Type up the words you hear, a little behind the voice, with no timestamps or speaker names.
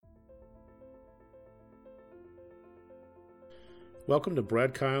Welcome to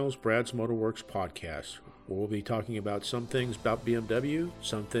Brad Kyle's Brad's Motorworks podcast, where we'll be talking about some things about BMW,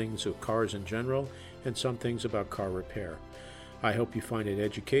 some things of cars in general, and some things about car repair. I hope you find it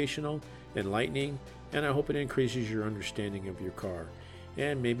educational, enlightening, and I hope it increases your understanding of your car.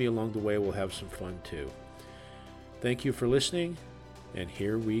 And maybe along the way we'll have some fun too. Thank you for listening, and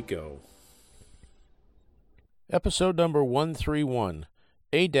here we go. Episode number 131,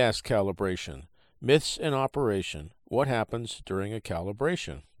 ADAS Calibration, Myths in Operation. What happens during a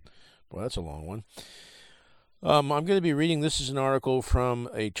calibration? Well, that's a long one. I'm going to be reading, this is an article from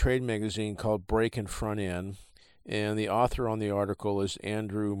a trade magazine called Brake and Front End, and the author on the article is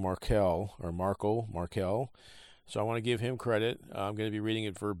Andrew Markel. So I want to give him credit. I'm going to be reading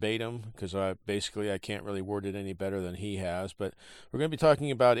it verbatim because I can't really word it any better than he has. But we're going to be talking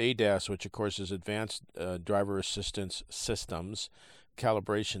about ADAS, which of course is Advanced Driver Assistance Systems,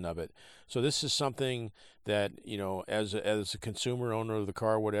 calibration of it. So this is something that, you know, as a consumer, owner of the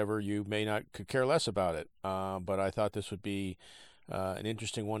car, whatever, you could care less about it. But I thought this would be an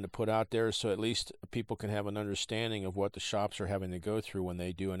interesting one to put out there, so at least people can have an understanding of what the shops are having to go through when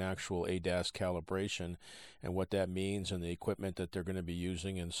they do an actual ADAS calibration and what that means and the equipment that they're going to be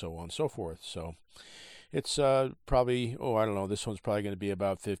using and so on and so forth. So it's probably, this one's probably going to be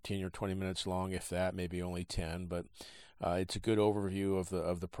about 15 or 20 minutes long, if that, maybe only 10, but it's a good overview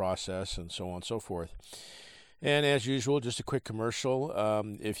of the process and so on and so forth. And as usual, just a quick commercial.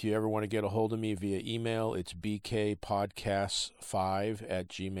 If you ever want to get a hold of me via email, it's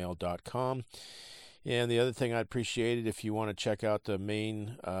bkpodcasts5@gmail.com. And the other thing I'd appreciate it if you want to check out the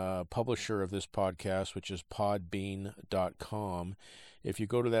main publisher of this podcast, which is podbean.com. If you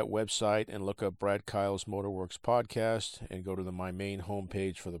go to that website and look up Brad Kyle's Motorworks podcast and go to my main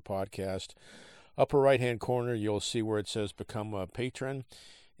homepage for the podcast, upper right-hand corner, you'll see where it says Become a Patron.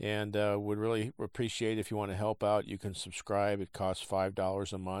 And would really appreciate if you want to help out. You can subscribe. It costs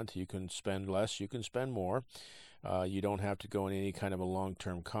 $5 a month. You can spend less. You can spend more. You don't have to go in any kind of a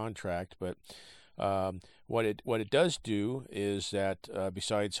long-term contract. But what it does do is that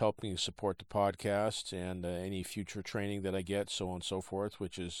besides helping support the podcast and any future training that I get, so on and so forth,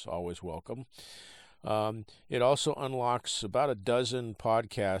 which is always welcome, it also unlocks about a dozen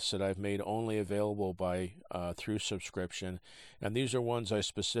podcasts that I've made only available through subscription, and these are ones I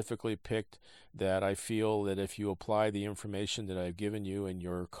specifically picked that I feel that if you apply the information that I've given you in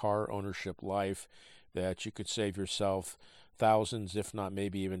your car ownership life, that you could save yourself thousands, if not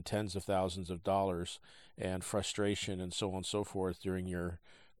maybe even tens of thousands of dollars and frustration and so on and so forth during your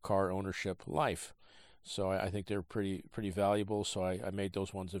car ownership life. So I think they're pretty valuable. So I made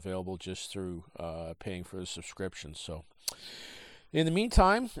those ones available just through paying for the subscription. So in the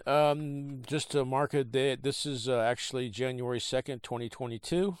meantime, just to mark a date, this is actually January 2nd,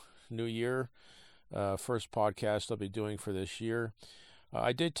 2022, New Year. First podcast I'll be doing for this year.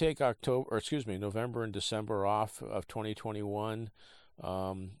 I did take November and December off of 2021.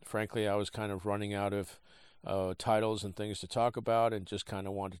 Frankly, I was kind of running out of titles and things to talk about, and just kind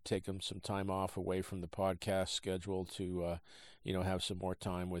of wanted to take some time off away from the podcast schedule to, have some more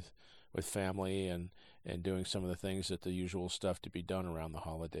time with family and doing some of the things that the usual stuff to be done around the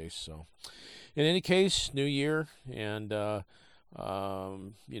holidays. So, in any case, New Year, and my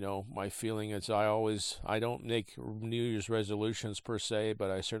feeling is I don't make New Year's resolutions per se, but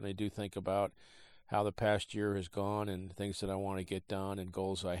I certainly do think about how the past year has gone and things that I want to get done and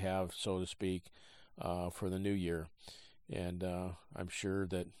goals I have, so to speak, for the new year. And I'm sure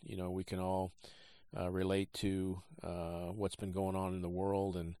that we can all relate to what's been going on in the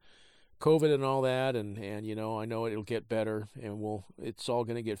world and COVID and all that, and I know it'll get better, and it's all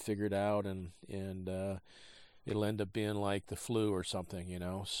going to get figured out, and it'll end up being like the flu or something,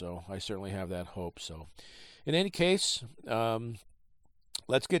 so I certainly have that hope. So in any case,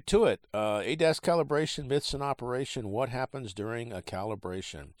 let's get to it. ADAS calibration, myths in operation. What happens during a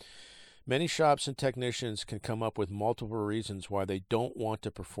calibration? Many shops and technicians can come up with multiple reasons why they don't want to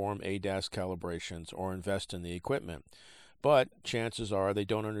perform ADAS calibrations or invest in the equipment. But chances are they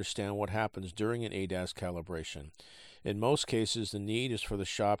don't understand what happens during an ADAS calibration. In most cases, the need is for the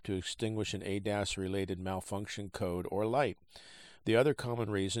shop to extinguish an ADAS-related malfunction code or light. The other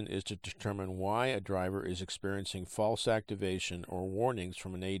common reason is to determine why a driver is experiencing false activation or warnings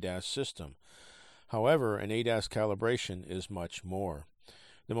from an ADAS system. However, an ADAS calibration is much more.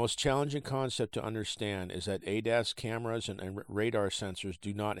 The most challenging concept to understand is that ADAS cameras and radar sensors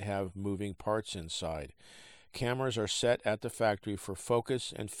do not have moving parts inside. Cameras are set at the factory for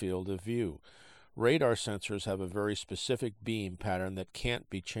focus and field of view. Radar sensors have a very specific beam pattern that can't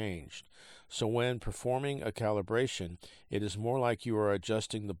be changed. So when performing a calibration, it is more like you are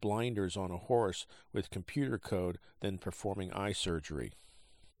adjusting the blinders on a horse with computer code than performing eye surgery.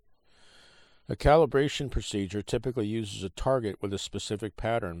 A calibration procedure typically uses a target with a specific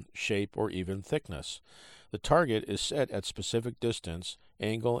pattern, shape, or even thickness. The target is set at specific distance,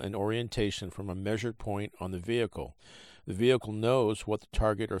 angle, and orientation from a measured point on the vehicle. The vehicle knows what the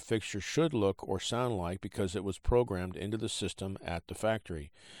target or fixture should look or sound like because it was programmed into the system at the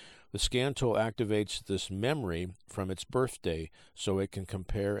factory. The scan tool activates this memory from its birthday so it can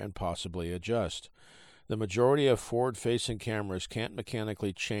compare and possibly adjust. The majority of forward-facing cameras can't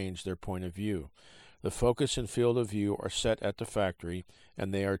mechanically change their point of view. The focus and field of view are set at the factory,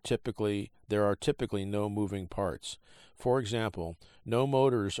 and there are typically no moving parts. For example, no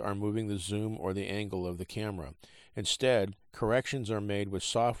motors are moving the zoom or the angle of the camera. Instead, corrections are made with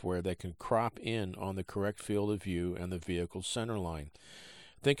software that can crop in on the correct field of view and the vehicle's center line.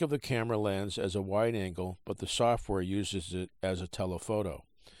 Think of the camera lens as a wide angle, but the software uses it as a telephoto.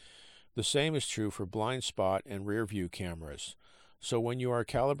 The same is true for blind spot and rear view cameras. So when you are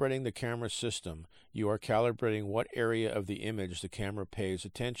calibrating the camera system, you are calibrating what area of the image the camera pays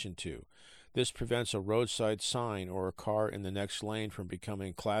attention to. This prevents a roadside sign or a car in the next lane from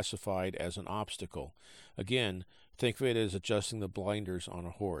becoming classified as an obstacle. Again, think of it as adjusting the blinders on a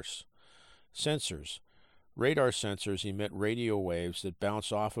horse. Sensors. Radar sensors emit radio waves that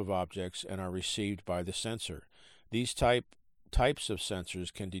bounce off of objects and are received by the sensor. These types of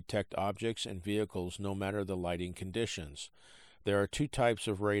sensors can detect objects and vehicles no matter the lighting conditions. There are two types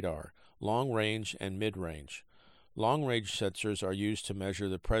of radar, long-range and mid-range. Long-range sensors are used to measure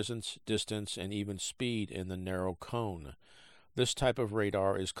the presence, distance, and even speed in the narrow cone. This type of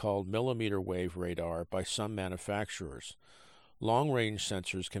radar is called millimeter wave radar by some manufacturers. Long-range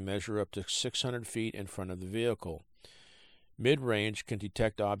sensors can measure up to 600 feet in front of the vehicle. Mid-range can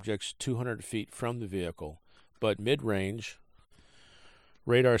detect objects 200 feet from the vehicle, but mid-range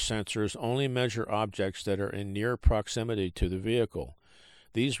radar sensors only measure objects that are in near proximity to the vehicle.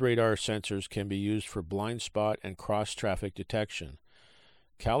 These radar sensors can be used for blind spot and cross-traffic detection.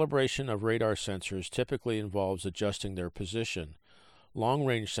 Calibration of radar sensors typically involves adjusting their position.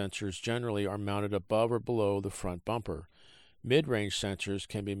 Long-range sensors generally are mounted above or below the front bumper. Mid-range sensors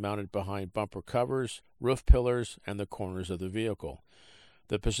can be mounted behind bumper covers, roof pillars, and the corners of the vehicle.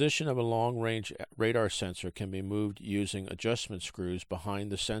 The position of a long-range radar sensor can be moved using adjustment screws behind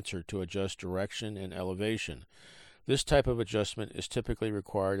the sensor to adjust direction and elevation. This type of adjustment is typically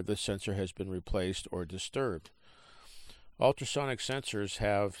required if the sensor has been replaced or disturbed. Ultrasonic sensors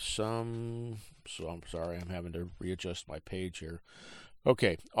have I'm having to readjust my page here.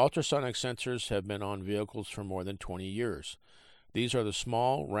 Okay, ultrasonic sensors have been on vehicles for more than 20 years. These are the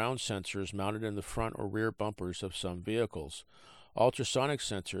small, round sensors mounted in the front or rear bumpers of some vehicles. Ultrasonic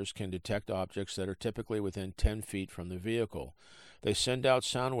sensors can detect objects that are typically within 10 feet from the vehicle. They send out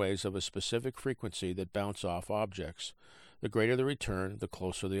sound waves of a specific frequency that bounce off objects. The greater the return, the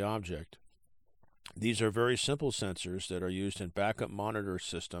closer the object. These are very simple sensors that are used in backup monitor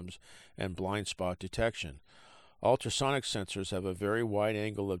systems and blind spot detection. Ultrasonic sensors have a very wide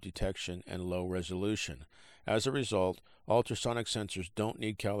angle of detection and low resolution. As a result, ultrasonic sensors don't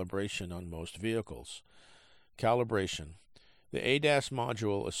need calibration on most vehicles. Calibration. The ADAS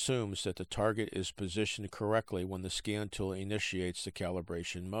module assumes that the target is positioned correctly when the scan tool initiates the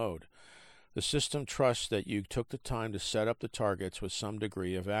calibration mode. The system trusts that you took the time to set up the targets with some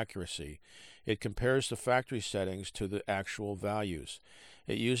degree of accuracy. It compares the factory settings to the actual values.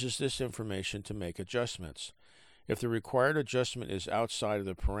 It uses this information to make adjustments. If the required adjustment is outside of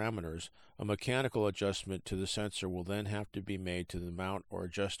the parameters, a mechanical adjustment to the sensor will then have to be made to the mount or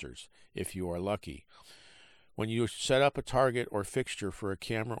adjusters, if you are lucky. When you set up a target or fixture for a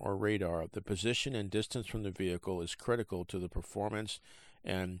camera or radar, the position and distance from the vehicle is critical to the performance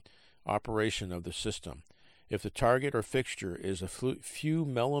and operation of the system. If the target or fixture is a few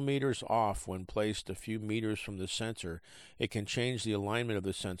millimeters off when placed a few meters from the sensor, it can change the alignment of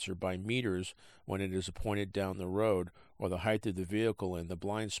the sensor by meters when it is pointed down the road or the height of the vehicle in the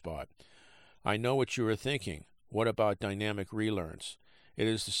blind spot. I know what you are thinking. What about dynamic relearns? It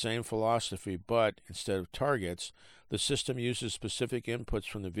is the same philosophy, but instead of targets, the system uses specific inputs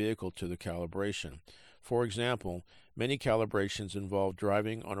from the vehicle to the calibration. For example, many calibrations involve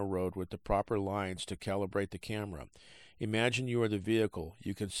driving on a road with the proper lines to calibrate the camera. Imagine you are the vehicle.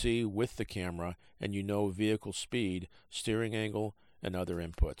 You can see with the camera, and you know vehicle speed, steering angle, and other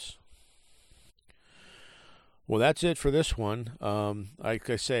inputs. Well, that's it for this one. Like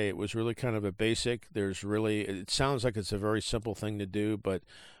I say, it was really kind of a basic. It sounds like it's a very simple thing to do, but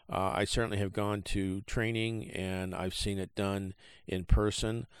I certainly have gone to training and I've seen it done in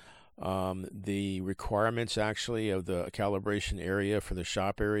person. The requirements actually of the calibration area for the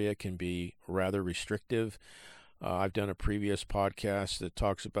shop area can be rather restrictive. I've done a previous podcast that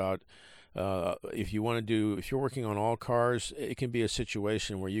talks about if you're working on all cars, it can be a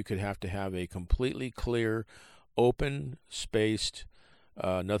situation where you could have to have a completely clear, open, spaced,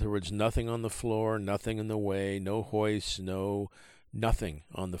 in other words, nothing on the floor, nothing in the way, no hoists, nothing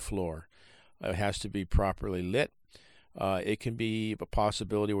on the floor. It has to be properly lit. It can be a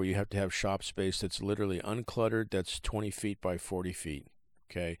possibility where you have to have shop space that's literally uncluttered, that's 20 feet by 40 feet.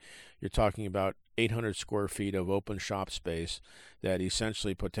 Okay, you're talking about 800 square feet of open shop space that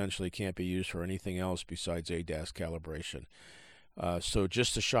essentially potentially can't be used for anything else besides ADAS calibration. So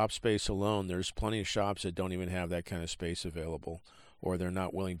just the shop space alone, there's plenty of shops that don't even have that kind of space available, or they're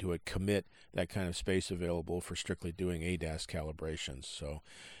not willing to commit that kind of space available for strictly doing ADAS calibrations. So,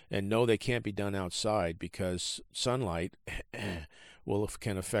 and no, they can't be done outside because sunlight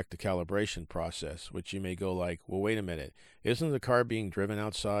can affect the calibration process, which you may go like, well, wait a minute, isn't the car being driven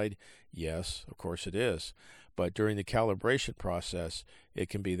outside? Yes, of course it is. But during the calibration process, it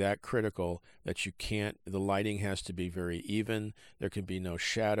can be that critical that the lighting has to be very even, there can be no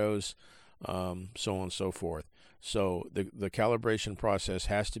shadows, so on and so forth. So the calibration process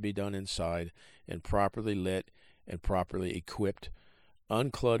has to be done inside and properly lit and properly equipped,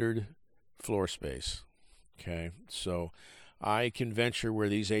 uncluttered floor space. Okay, so I can venture where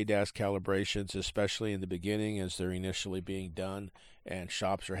these ADAS calibrations, especially in the beginning as they're initially being done, and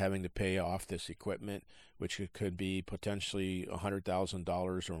shops are having to pay off this equipment, which could be potentially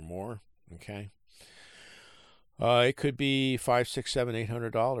 $100,000 or more. Okay, it could be $500, $600,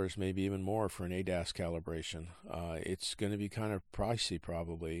 $700, $800, maybe even more for an ADAS calibration. It's going to be kind of pricey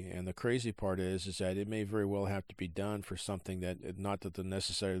probably, and the crazy part is that it may very well have to be done for something that, not that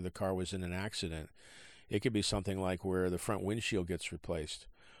necessarily the car was in an accident. It could be something like where the front windshield gets replaced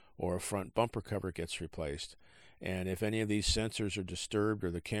or a front bumper cover gets replaced. And if any of these sensors are disturbed or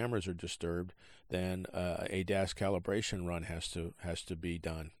the cameras are disturbed, then a ADAS calibration run has to be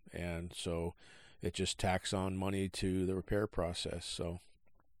done. And so it just tacks on money to the repair process. So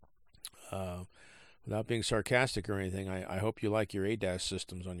without being sarcastic or anything, I hope you like your ADAS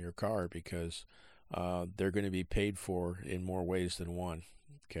systems on your car because they're going to be paid for in more ways than one.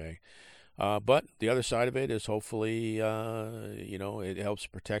 Okay. But the other side of it is hopefully, it helps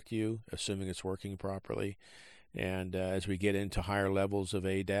protect you, assuming it's working properly. And as we get into higher levels of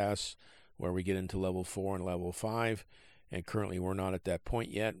ADAS, where we get into level 4 and level 5, and currently we're not at that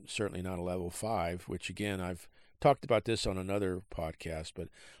point yet, certainly not a level 5, which again, I've talked about this on another podcast, but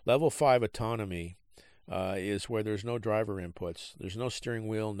level 5 autonomy is where there's no driver inputs. There's no steering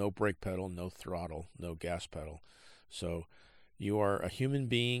wheel, no brake pedal, no throttle, no gas pedal. So you are a human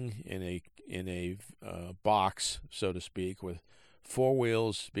being in a box, so to speak, with 4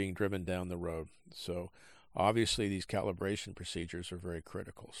 wheels being driven down the road. So obviously these calibration procedures are very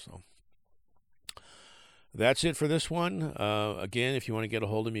critical. So that's it for this one. Again, if you want to get a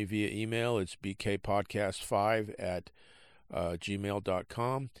hold of me via email, it's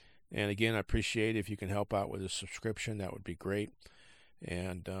bkpodcast5@gmail.com. And again, I appreciate if you can help out with a subscription. That would be great.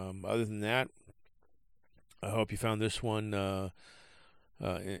 And other than that, I hope you found this one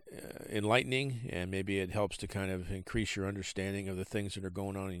enlightening, and maybe it helps to kind of increase your understanding of the things that are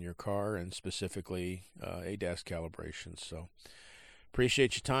going on in your car, and specifically ADAS calibrations. So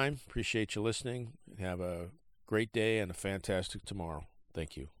appreciate your time, appreciate you listening. Have a great day and a fantastic tomorrow.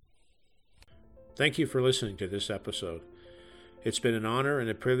 Thank you. Thank you for listening to this episode. It's been an honor and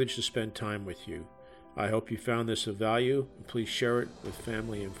a privilege to spend time with you. I hope you found this of value. Please share it with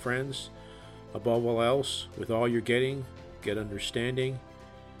family and friends. Above all else, with all you're getting, get understanding.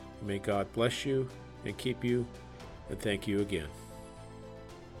 May God bless you and keep you, and thank you again.